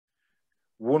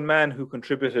one man who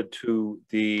contributed to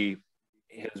the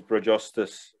Hillsborough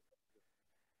Justice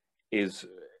is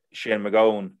Shane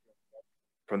McGowan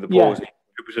from the Pose. He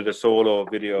contributed a solo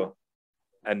video,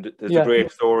 and there's a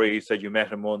great story. He said you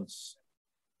met him once.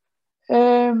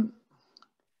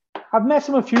 I've met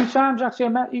him a few times,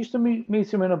 actually. Used to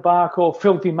meet him in a bar called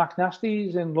Filthy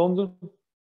McNasty's in London,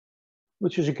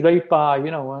 which was a great bar,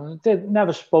 you know, and I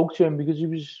never spoke to him because he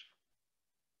was,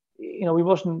 you know, he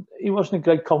wasn't a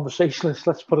great conversationalist,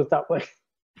 let's put it that way.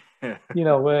 You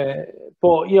know,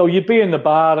 but, you know, you'd be in the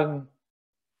bar and,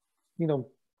 you know,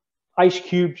 ice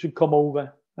cubes would come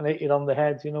over and hit you on the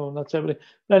head, you know, and that's everything.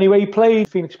 But anyway, he played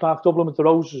Phoenix Park, Dublin with the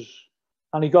Roses,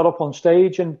 and he got up on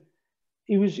stage and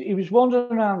he was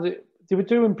wandering around. They were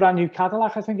doing Brand New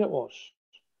Cadillac, I think it was.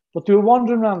 But they were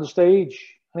wandering around the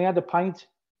stage and he had a pint.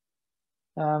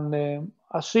 And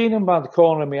I seen him by the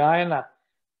corner of my eye and that.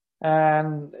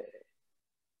 And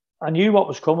I knew what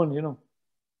was coming, you know.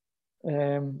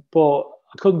 But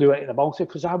I couldn't do anything about it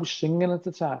because I was singing at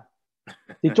the time.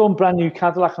 They'd done Brand New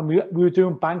Cadillac and we were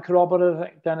doing Bank Robber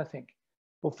then, I think.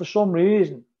 But for some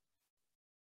reason,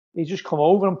 he just come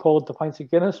over and poured the pint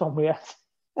of Guinness on my head.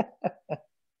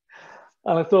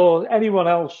 And I thought anyone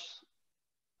else,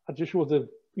 I just would have,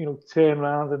 you know, turned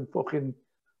around and fucking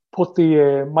put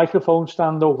the microphone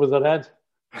stand over their head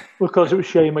because it was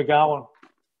Shane McGowan.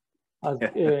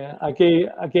 I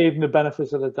gave him the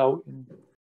benefit of the doubt. And